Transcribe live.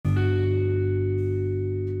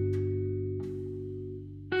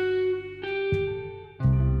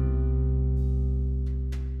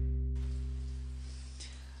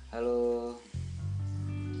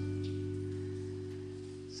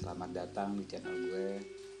Selamat datang di channel gue,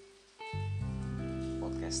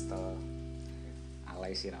 Podcaster.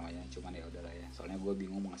 Alay sih namanya, cuman ya udahlah ya. Soalnya gue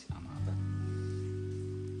bingung mau ngasih nama apa.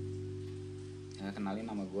 Ya, kenalin,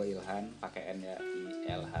 nama gue Ilhan, pakai N ya,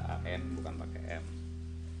 ILHAN, bukan pakai M.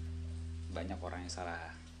 Banyak orang yang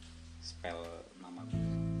salah spell nama gue,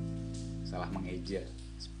 salah mengeja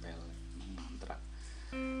spell, mantra.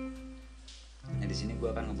 Nah, di sini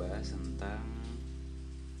gue akan ngebahas tentang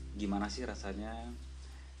gimana sih rasanya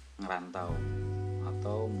ngerantau,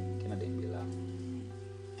 atau mungkin ada yang bilang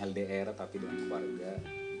LDR tapi dengan keluarga,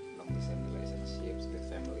 long distance relationship with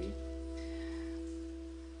family.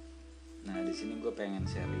 Nah, di sini gue pengen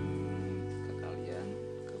sharing ke kalian,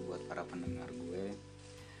 buat para pendengar gue,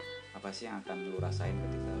 apa sih yang akan lu rasain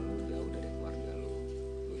ketika lu jauh dari keluarga lu.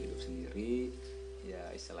 Lu hidup sendiri,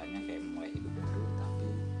 ya istilahnya kayak mulai hidup baru, tapi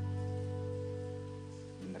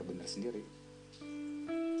bener-bener sendiri.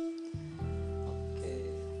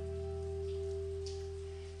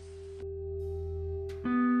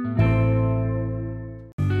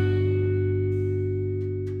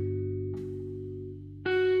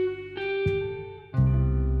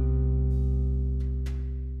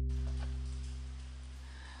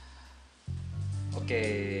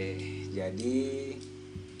 Oke, jadi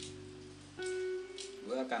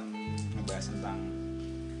gue akan ngebahas tentang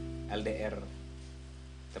LDR,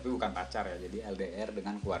 tapi bukan pacar ya, jadi LDR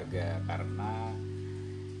dengan keluarga. Karena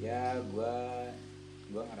ya gue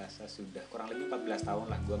ngerasa sudah kurang lebih 14 tahun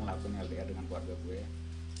lah gue ngelakuin LDR dengan keluarga gue.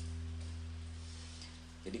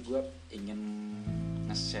 Jadi gue ingin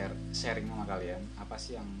sharing sama kalian apa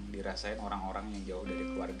sih yang dirasain orang-orang yang jauh dari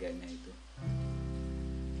keluarganya itu.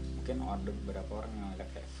 Mungkin ada beberapa orang yang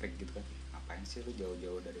lihat kayak freak gitu kan, ngapain sih lu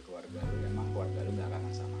jauh-jauh dari keluarga lu, emang keluarga lu gak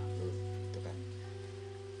kangen sama lu gitu kan.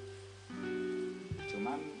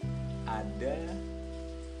 Cuman ada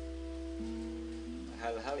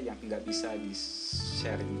hal-hal yang gak bisa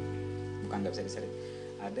di-sharing, bukan gak bisa di-sharing,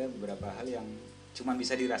 ada beberapa hal yang cuman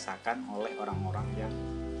bisa dirasakan oleh orang-orang yang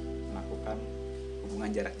melakukan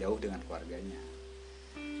hubungan jarak jauh dengan keluarganya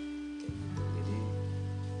kayak gitu. Jadi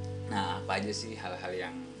nah, apa aja sih hal-hal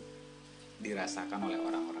yang dirasakan oleh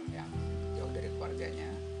orang-orang yang jauh dari keluarganya?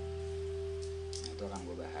 Nah, itu akan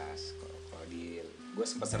gue bahas. Kalau gue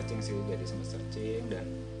sempat searching dan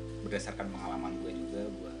berdasarkan pengalaman gue juga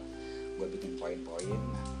gue bikin poin-poin.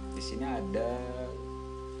 Nah, di sini ada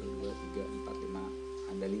 2, 3, 4,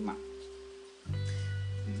 5, ada 5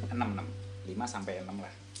 sampai 6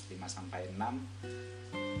 lah. 5 sampai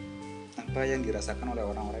 6 apa yang dirasakan oleh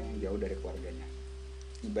orang-orang yang jauh dari keluarganya.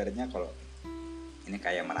 Ibaratnya kalau ini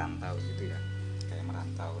kayak merantau gitu ya, kayak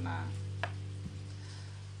merantau. Nah,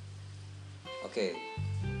 oke.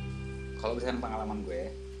 Kalau berdasarkan pengalaman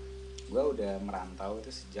gue udah merantau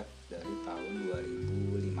itu sejak dari tahun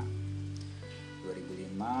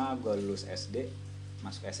 2005 gue lulus SD,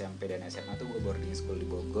 masuk SMP dan SMA tuh gue boarding school di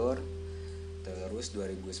Bogor. Terus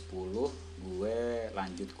 2010 gue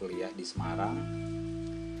lanjut kuliah di Semarang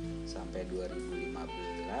sampai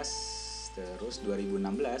 2015. Terus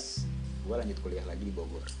 2016 gue lanjut kuliah lagi di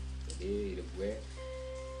Bogor. Jadi hidup gue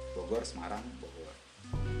Bogor, Semarang, Bogor.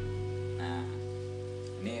 Nah,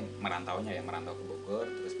 ini merantaunya ya, merantau ke Bogor,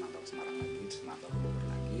 terus merantau ke Semarang lagi, terus merantau ke Bogor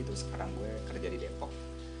lagi, terus sekarang gue kerja di Depok.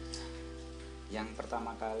 Yang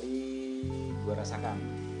pertama kali gue rasakan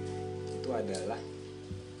itu adalah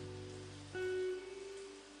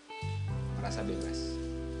merasa bebas.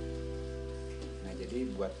 Nah, jadi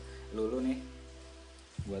buat lu nih,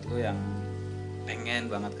 buat lu yang pengen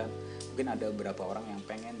banget kan, mungkin ada beberapa orang yang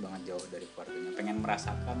pengen banget jauh dari keluarganya, pengen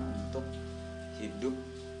merasakan untuk hidup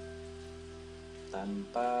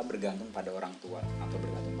tanpa bergantung pada orang tua atau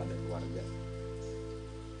bergantung pada keluarga.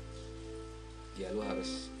 Ya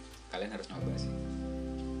kalian harus nyoba sih,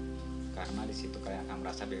 karena di situ kalian akan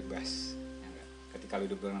merasa bebas ya. Ketika lu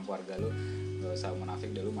hidup dengan keluarga lu, gak usah munafik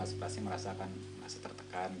dulu, pasti merasa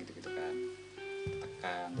tertekan gitu kan,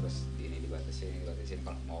 tertekan, terus ini dibatasin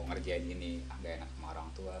kalau mau ngerjain ini gak enak sama orang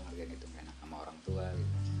tua, ngerjain itu gak enak sama orang tua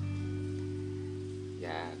gitu.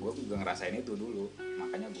 Ya gue juga ngerasain itu dulu,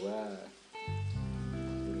 makanya gue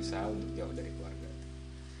berusaha untuk jauh dari keluarga.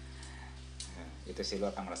 Nah, itu sih, lu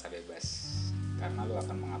akan merasa bebas karena lu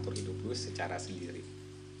akan mengatur hidup lu secara sendiri.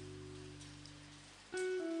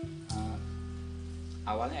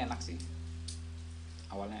 Awalnya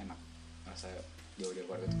enak, merasa jauh dari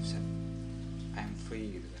keluarga itu I'm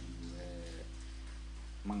free gitu kan.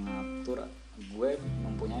 Gue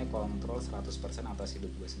mempunyai kontrol 100% atas hidup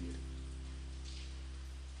gue sendiri.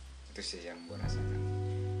 Itu sih yang gue rasakan.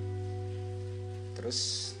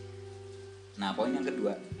 Terus, nah poin yang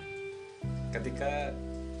kedua, ketika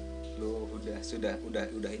lu udah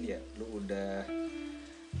ini ya, lu udah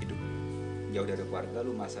hidup jauh dari keluarga,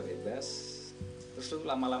 lu merasa bebas, terus lu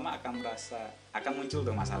lama-lama akan muncul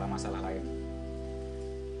tuh masalah-masalah lain,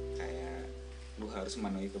 kayak lu harus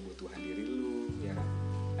memenuhi kebutuhan diri lu, ya kan.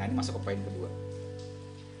 Nah ini masuk ke poin kedua,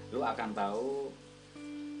 lu akan tahu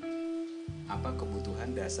apa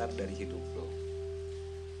kebutuhan dasar dari hidup lu.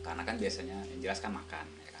 Karena kan biasanya yang jelas kan makan,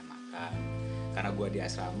 ya kan, makan. Karena gue di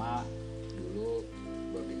asrama dulu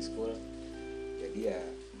boarding school, jadi ya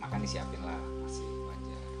makan disiapin lah, masih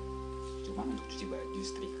wajar. Cuman untuk cuci baju,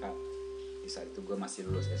 setrika, di saat itu gue masih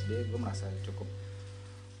lulus SD, gue merasa cukup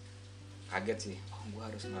kaget sih. Oh, gue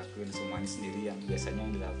harus ngelakuin semua ini sendiri yang biasanya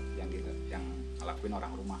yang ngelakuin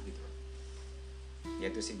orang rumah gitu. Ya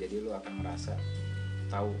itu sih, jadi lu akan merasa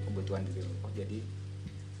tahu kebutuhan diri lu. Oh jadi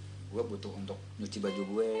gue butuh untuk nyuci baju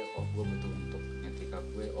gue, oh gue butuh untuk nyetrika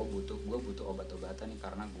gue, oh gue butuh obat-obatan nih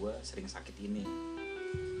karena gue sering sakit ini,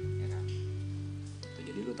 ya kan.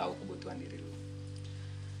 Jadi lu tahu kebutuhan diri lu.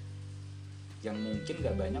 Yang mungkin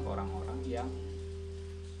gak banyak orang-orang yang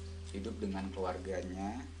hidup dengan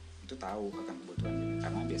keluarganya itu tahu akan kebutuhan diri,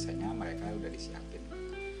 karena biasanya mereka udah disiapin,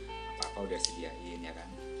 apa-apa udah sediain, ya kan.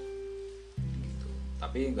 Gitu.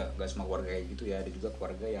 Tapi nggak semua keluarga kayak gitu ya. Ada juga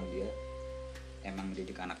keluarga yang dia emang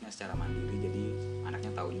mendidik anaknya secara mandiri, jadi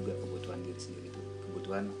anaknya tahu juga kebutuhan diri sendiri itu,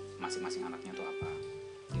 kebutuhan masing-masing anaknya tuh apa,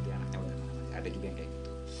 jadi anaknya benar-benar ada juga yang kayak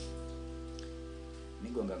gitu. Ini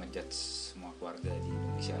gue nggak ngejudge semua keluarga di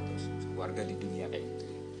Indonesia atau keluarga di dunia kayak gitu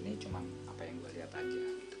ya. Ini cuman apa yang gue lihat aja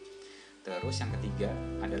gitu. Terus yang ketiga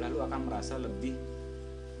adalah lu akan merasa lebih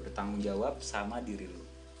bertanggung jawab sama diri lu.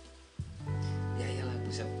 Ya iyalah,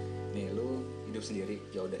 buset nih, lu hidup sendiri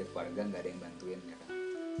jauh dari keluarga, nggak ada yang bantuin, ya kan.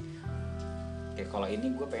 Oke, kalau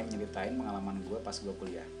ini gue pengen nyeritain pengalaman gue pas gue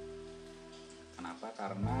kuliah. Kenapa?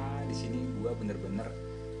 Karena di sini gue bener-bener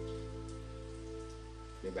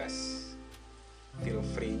bebas, feel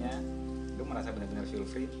free-nya. Gue merasa bener-bener feel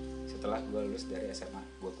free setelah gue lulus dari SMA.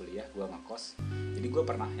 Gue kuliah, gue ngekos. Jadi gue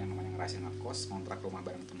pernah yang namanya ngerasain ngekos, ngontrak rumah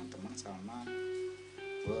bareng teman-teman, sama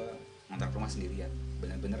gue ngontrak rumah sendirian.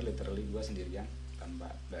 Bener-bener literally gue sendirian,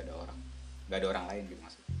 tanpa gak ada orang lain gitu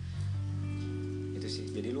maksudnya. Itu sih,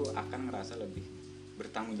 jadi lu akan ngerasa lebih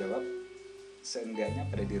bertanggung jawab seenggaknya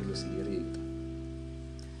pada diri lu sendiri gitu.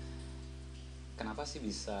 Kenapa sih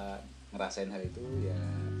bisa ngerasain hal itu? Ya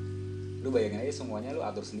lu bayangin aja semuanya lu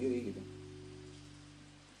atur sendiri gitu.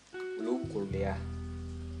 Lu kuliah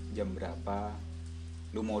jam berapa,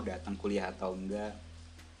 lu mau datang kuliah atau enggak,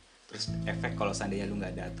 terus efek kalau seandainya lu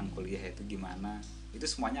nggak datang kuliah itu gimana, itu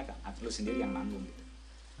semuanya kan lu sendiri yang nanggung gitu,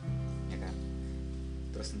 ya kan.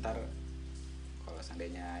 Terus ntar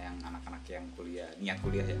seandainya yang anak-anak yang niat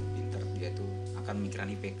kuliah ya, pinter, dia tuh akan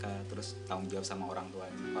mikiran IPK, terus tanggung jawab sama orang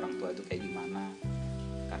tua itu kayak gimana,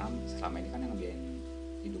 karena selama ini kan yang ngebiayain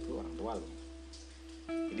hidup lu orang tua lu.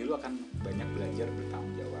 Jadi lu akan banyak belajar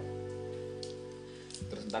bertanggung jawab.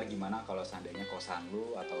 Terus ntar gimana kalau seandainya kosan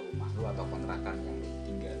lu atau rumah lu atau kontrakan yang lu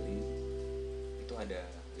tinggalin itu ada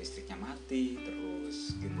listriknya mati,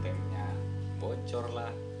 terus gentemnya bocor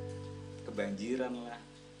lah, kebanjiran lah.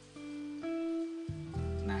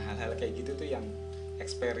 Nah hal-hal kayak gitu tuh yang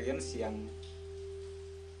experience yang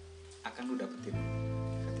akan lu dapetin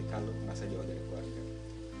ketika lu merasa jauh dari keluarga.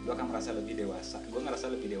 Lu akan merasa lebih dewasa. Gue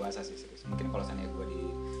ngerasa lebih dewasa sih serius. Mungkin kalau seandainya gue di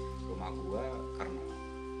rumah gue, karena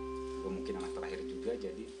gue mungkin anak terakhir juga,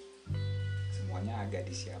 jadi semuanya agak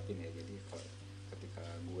disiapin ya. Jadi kalau ketika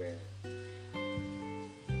gue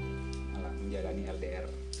malah menjalani LDR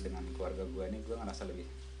dengan keluarga gue nih, gue ngerasa lebih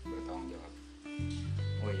bertanggung jawab.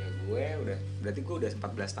 Oh iya, berarti gue udah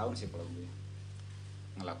 14 tahun sih kalau gue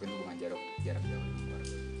ngelakuin hubungan jarak jauh dengan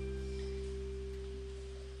keluarga.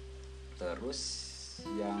 Terus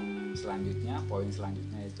yang selanjutnya, poin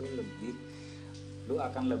selanjutnya itu lu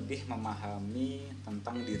akan lebih memahami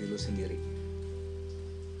tentang diri lu sendiri.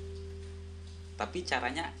 Tapi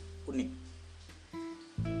caranya unik.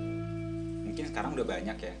 Mungkin sekarang udah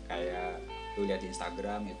banyak ya, kayak lu lihat di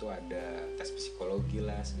Instagram itu ada tes psikologi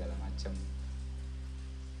lah segala macam.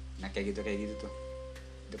 Nah kayak gitu tuh,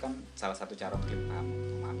 itu kan salah satu cara untuk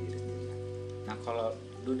memahami diri sendiri. Nah kalau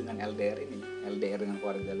lu dengan LDR dengan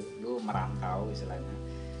keluarga lu merantau istilahnya,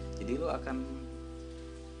 jadi lu akan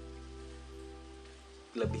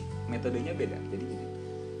lebih, metodenya beda. Jadi gini,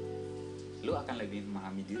 lu akan lebih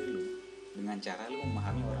memahami diri lu dengan cara lu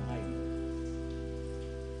memahami orang lain.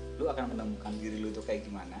 Lu akan menemukan diri lu itu kayak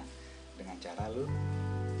gimana dengan cara lu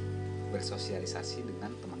bersosialisasi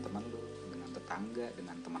dengan teman-teman lu, tetangga,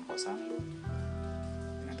 dengan teman kosan lu,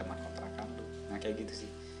 dengan teman kontrakan lu. Nah kayak gitu sih,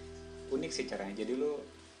 unik sih caranya. Jadi lu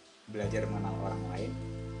belajar mengenal orang lain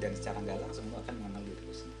dan secara nggak langsung lu akan mengenal diri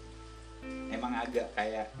lu sendiri. Emang agak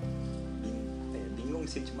kayak bingung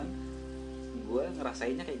sih, cuman gue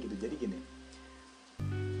ngerasainnya kayak gitu. Jadi gini,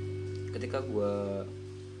 ketika gue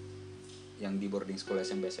yang di boarding school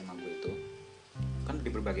SMP SMA gue itu kan di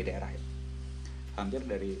berbagai daerah ya, hampir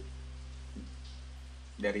dari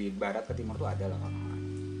barat ke timur tuh ada lah orang-orang.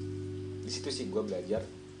 Di situ sih gue belajar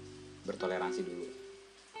bertoleransi dulu,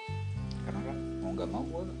 karena kan mau nggak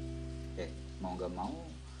mau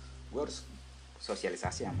gue harus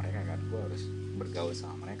sosialisasi sama mereka kan, gue harus bergaul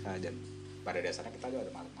sama mereka, dan pada dasarnya kita ada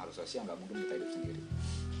makhluk sosial, nggak mungkin kita hidup sendiri.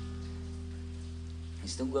 Di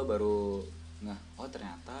situ gue baru oh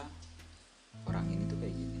ternyata orang ini tuh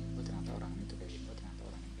kayak gini, oh ternyata orang ini tuh kayak gini, oh ternyata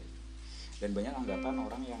orang ini kayak gini. Dan banyak anggapan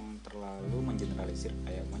orang yang terlalu mengeneralisir,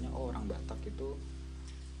 kayak oh orang Batak itu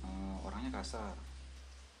orangnya kasar,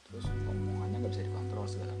 terus omongannya nggak bisa dikontrol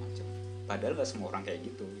segala macam. Padahal nggak semua orang kayak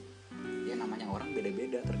gitu. Ya namanya orang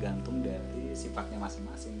beda-beda, tergantung dari sifatnya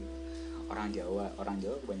masing-masing. Orang Jawa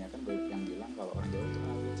kebanyakan yang bilang kalau orang Jawa itu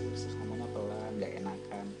halus, terus ngomongnya pelan, nggak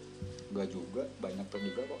enakan. Gak juga, banyak tuh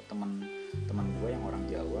juga kok teman gue yang orang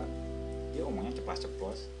Jawa, dia ngomongnya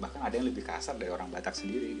ceplas-ceplos, bahkan ada yang lebih kasar dari orang Batak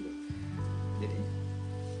sendiri gitu. Jadi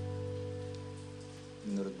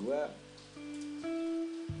menurut gue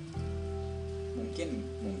mungkin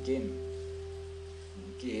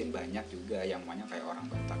banyak juga yang namanya kayak orang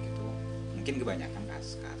Batak itu, mungkin kebanyakan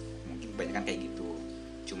kayak gitu.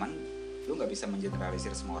 Cuman lu nggak bisa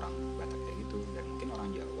mengeneralisir semua orang Batak kayak gitu, dan mungkin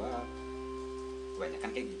orang Jawa kebanyakan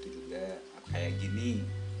kayak gitu juga, kayak gini,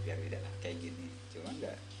 biar beda lah kayak gini. Cuman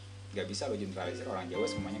nggak bisa lo generalisir orang Jawa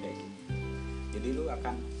semuanya kayak gini. Jadi lu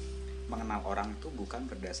akan mengenal orang itu bukan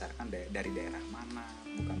berdasarkan dari daerah mana,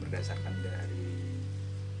 bukan berdasarkan dari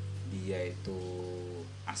dia itu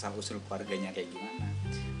asal usul keluarganya kayak gimana,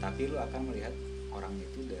 tapi lu akan melihat orang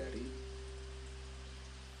itu dari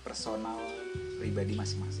personal pribadi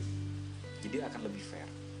masing-masing. Jadi akan lebih fair.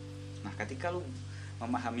 Nah, ketika lu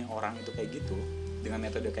memahami orang itu kayak gitu dengan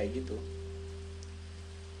metode kayak gitu,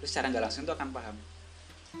 lu secara nggak langsung tuh akan paham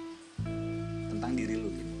tentang diri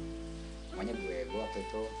lu gitu. Makanya gue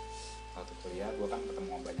waktu kuliah gue kan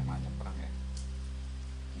ketemu banyak orang ya,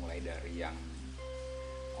 mulai dari yang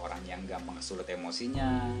orang yang gampang kesulut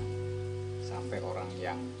emosinya sampai orang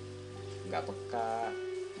yang nggak peka,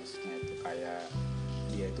 maksudnya itu kayak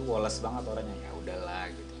dia itu woles banget orangnya, ya udahlah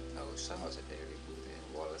gitu, nggak usah dari ribut ya,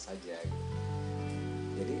 woles aja gitu.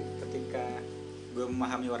 Jadi ketika gue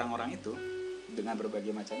memahami orang-orang itu dengan berbagai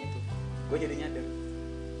macam itu, gue jadi nyadar,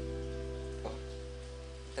 oh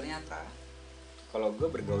ternyata kalau gue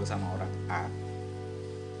bergaul sama orang A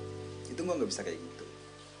itu gue nggak bisa kayak gitu,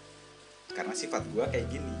 karena sifat gue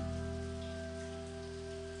kayak gini.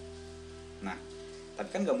 Nah, tapi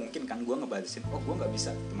kan nggak mungkin kan gue ngebatasin, oh gue nggak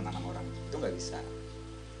bisa temenan sama orang itu, nggak bisa,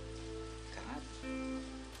 karena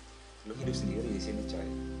lu hidup sendiri di sini coy,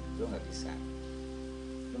 lu nggak bisa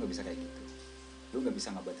kayak gitu, lu nggak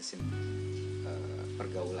bisa ngebatasin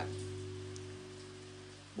pergaulan,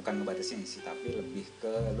 bukan ngebatasin sih, tapi lebih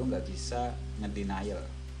ke lu nggak bisa ngedenial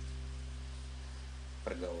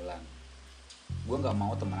pergaulan. Gue nggak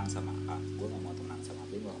mau temenan sama A, gue nggak mau temenan sama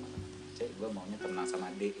B, gue nggak mau temenan sama C, gue maunya temenan sama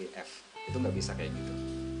D, E, F. Itu nggak bisa kayak gitu,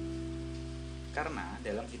 karena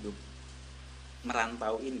dalam hidup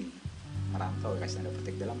merantau kasih tanda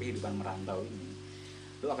petik, dalam kehidupan merantau ini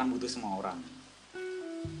lu akan butuh semua orang.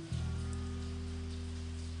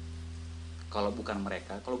 Kalau bukan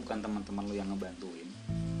mereka, kalau bukan teman-teman lu yang ngebantuin,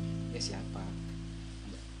 ya siapa?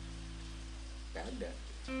 Nggak ada.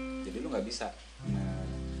 Jadi lu nggak bisa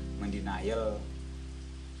mendenial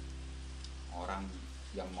orang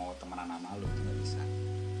yang mau temenan sama lu, itu nggak bisa.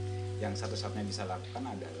 Yang satu-satunya bisa lakukan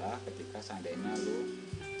adalah ketika seandainya lu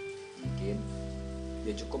mungkin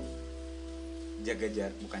ya cukup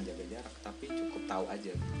bukan jaga jarak, tapi cukup tahu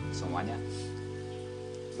aja gitu. Semuanya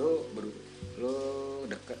lu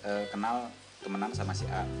kenal temenan sama si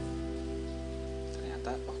A,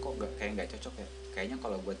 ternyata kok nggak cocok ya, kayaknya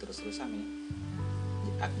kalau gue terus-terusan nih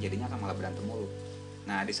jadinya akan malah berantem mulu.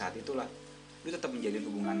 Nah, di saat itulah lu tetap menjalin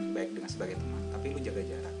hubungan baik dengan sebagai teman, tapi lu jaga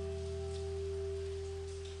jarak.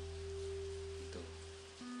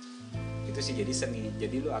 Itu sih jadi seni.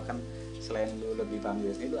 Jadi lu akan, selain lu lebih paham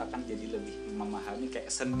diri sendiri, lu akan jadi lebih memahami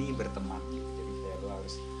kayak seni berteman gitu. Jadi kayak lu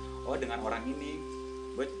harus, oh dengan orang ini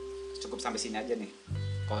gue cukup sampai sini aja nih,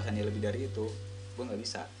 kalau seni lebih dari itu gue nggak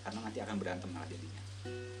bisa, karena nanti akan berantem malah jadinya.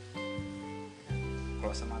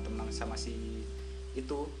 Kalau sama si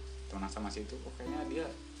itu, oh kayaknya dia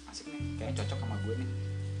asik nih, kayaknya cocok sama gue nih,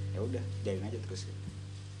 ya udah jalin aja terus gitu.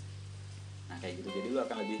 Nah kayak gitu, jadi lu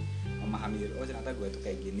akan lebih memahami diri, oh ternyata gue tuh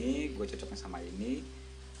kayak gini, gue cocoknya sama ini.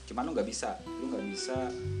 Cuman lu nggak bisa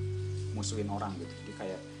musuhin orang gitu. Jadi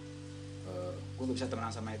kayak gue nggak bisa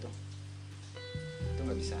temenan sama itu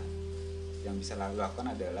nggak bisa. yang bisa lo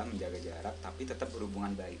lakukan adalah menjaga jarak tapi tetap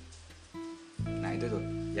berhubungan baik. Nah itu tuh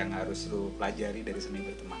yang harus lo pelajari dari seni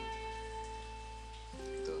berteman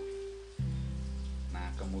itu.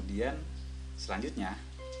 Nah kemudian selanjutnya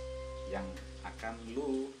yang akan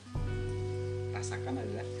lo rasakan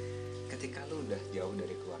adalah ketika lo udah jauh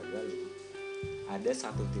dari keluarga lo, ada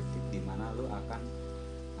satu titik di mana lo akan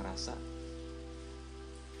ngerasa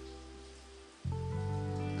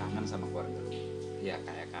kangen sama keluarga lo. Ya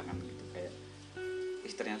kayak kangen gitu, kayak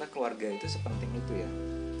ternyata keluarga itu sepenting itu ya.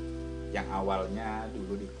 Yang awalnya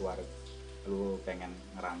dulu di keluarga lu pengen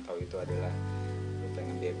ngerantau itu adalah lu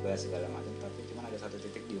pengen bebas segala macam, tapi cuma ada satu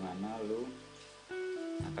titik di mana lu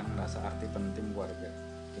akan ngerasa arti penting keluarga.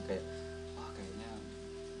 Jadi kayak wah kayaknya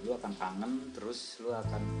lu akan kangen, terus lu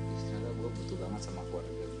akan ternyata gue butuh banget sama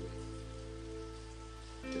keluarga gue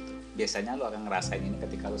gitu. Biasanya lu akan ngerasain ini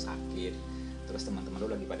ketika lu sakit, terus teman-teman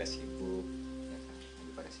lu lagi pada sibuk ya kan,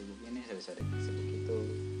 lagi pada sibuk ini sibuk itu.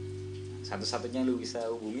 Satu-satunya lu bisa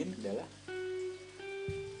hubungin adalah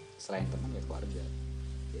selain teman ya keluarga,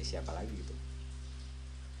 ya siapa lagi gitu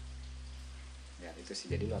ya. Itu sih,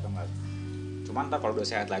 jadi lu akan cuman ntar kalau udah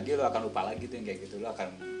sehat lagi lu akan lupa lagi tuh yang kayak gitu, lu akan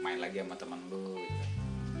main lagi sama teman lu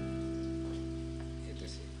gitu. Itu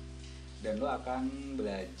sih. Dan lu akan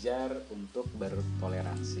belajar untuk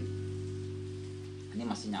bertoleransi. Ini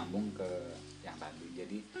masih nyambung ke yang tadi.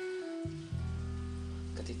 Jadi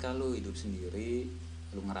ketika lu hidup sendiri,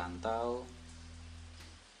 lu ngerantau,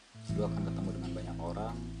 lu akan ketemu dengan banyak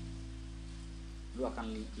orang, lu akan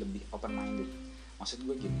lebih open minded. Maksud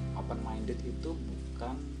gue gini, open minded itu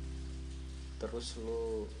bukan terus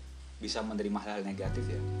lu bisa menerima hal negatif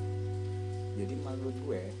ya. Jadi menurut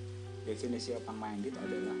gue definisi open minded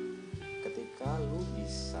adalah ketika lu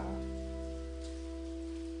bisa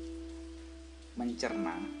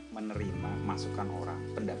mencerna, menerima masukan orang,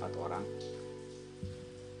 pendapat orang,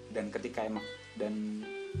 dan ketika dan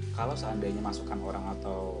kalau seandainya masukan orang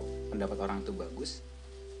atau pendapat orang itu bagus,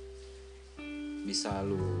 bisa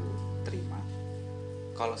lu terima.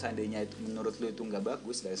 Kalau seandainya itu menurut lu itu nggak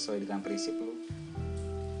bagus, nggak sesuai dengan prinsip lu,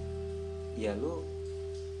 ya lu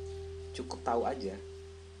cukup tahu aja,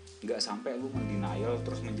 nggak sampai lu mendenial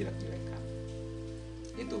terus menjelek-jelekan.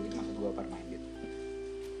 Itu maksud gue open minded.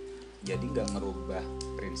 Jadi nggak ngerubah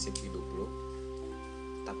prinsip hidup lu,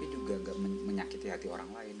 tapi juga nggak menyakiti hati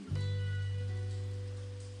orang lain gitu.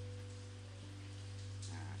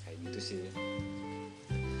 Nah kayak gitu sih ya.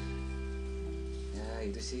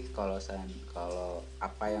 Itu sih kalau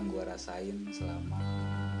apa yang gue rasain selama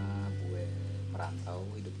gue merantau,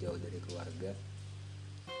 hidup jauh dari keluarga.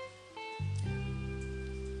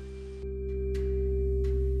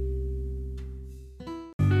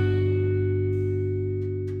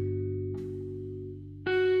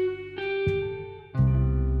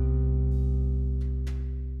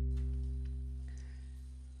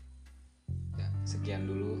 Sekian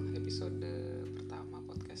dulu episode pertama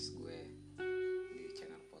podcast gue di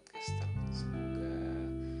channel Podcaster. Semoga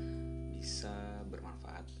bisa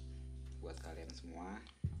bermanfaat buat kalian semua.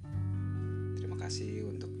 Terima kasih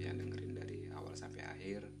untuk yang dengerin dari awal sampai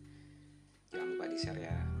akhir. Jangan lupa di share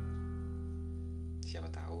ya,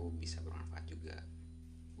 siapa tahu bisa bermanfaat juga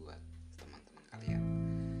buat teman-teman kalian.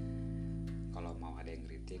 Kalau mau ada yang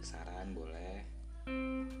kritik, saran boleh.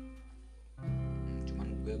 Cuman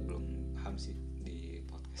gue belum paham sih di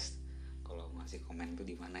podcast kalau ngasih komen tuh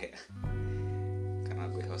di mana ya, karena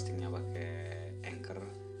gue hostingnya pakai Anchor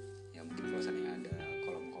ya. Mungkin kalau seandainya ada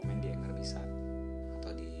kolom komen di Anchor bisa,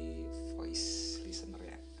 atau di voice listener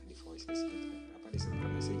ya, di voice listener apa di listener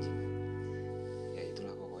message ya,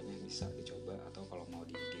 itulah pokoknya bisa dicoba. Atau kalau mau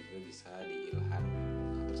di IG gue bisa di Ilhan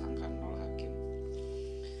atau Sangkan Nol Hakim.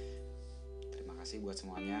 Terima kasih buat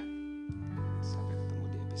semuanya, sampai ketemu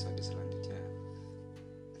di episode selanjutnya.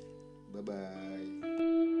 Bye bye.